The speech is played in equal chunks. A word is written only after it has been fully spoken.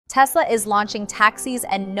Tesla is launching taxis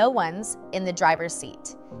and no one's in the driver's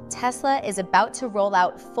seat. Tesla is about to roll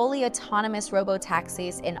out fully autonomous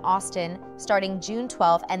robo-taxis in Austin starting June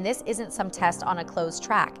 12th, and this isn't some test on a closed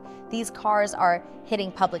track. These cars are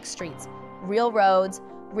hitting public streets, real roads,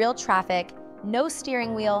 real traffic, no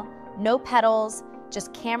steering wheel, no pedals,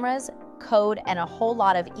 just cameras, code, and a whole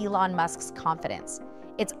lot of Elon Musk's confidence.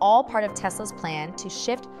 It's all part of Tesla's plan to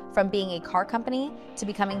shift from being a car company to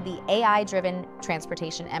becoming the AI-driven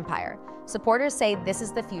transportation empire. Supporters say this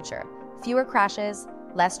is the future. Fewer crashes,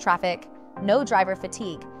 less traffic, no driver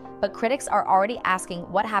fatigue. But critics are already asking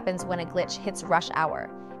what happens when a glitch hits rush hour.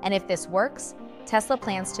 And if this works, Tesla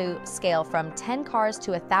plans to scale from 10 cars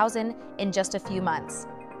to 1,000 in just a few months.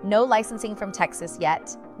 No licensing from Texas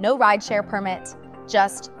yet, no rideshare permit,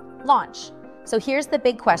 just launch. So here's the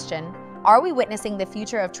big question. Are we witnessing the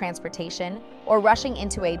future of transportation or rushing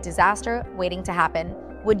into a disaster waiting to happen?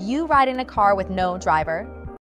 Would you ride in a car with no driver?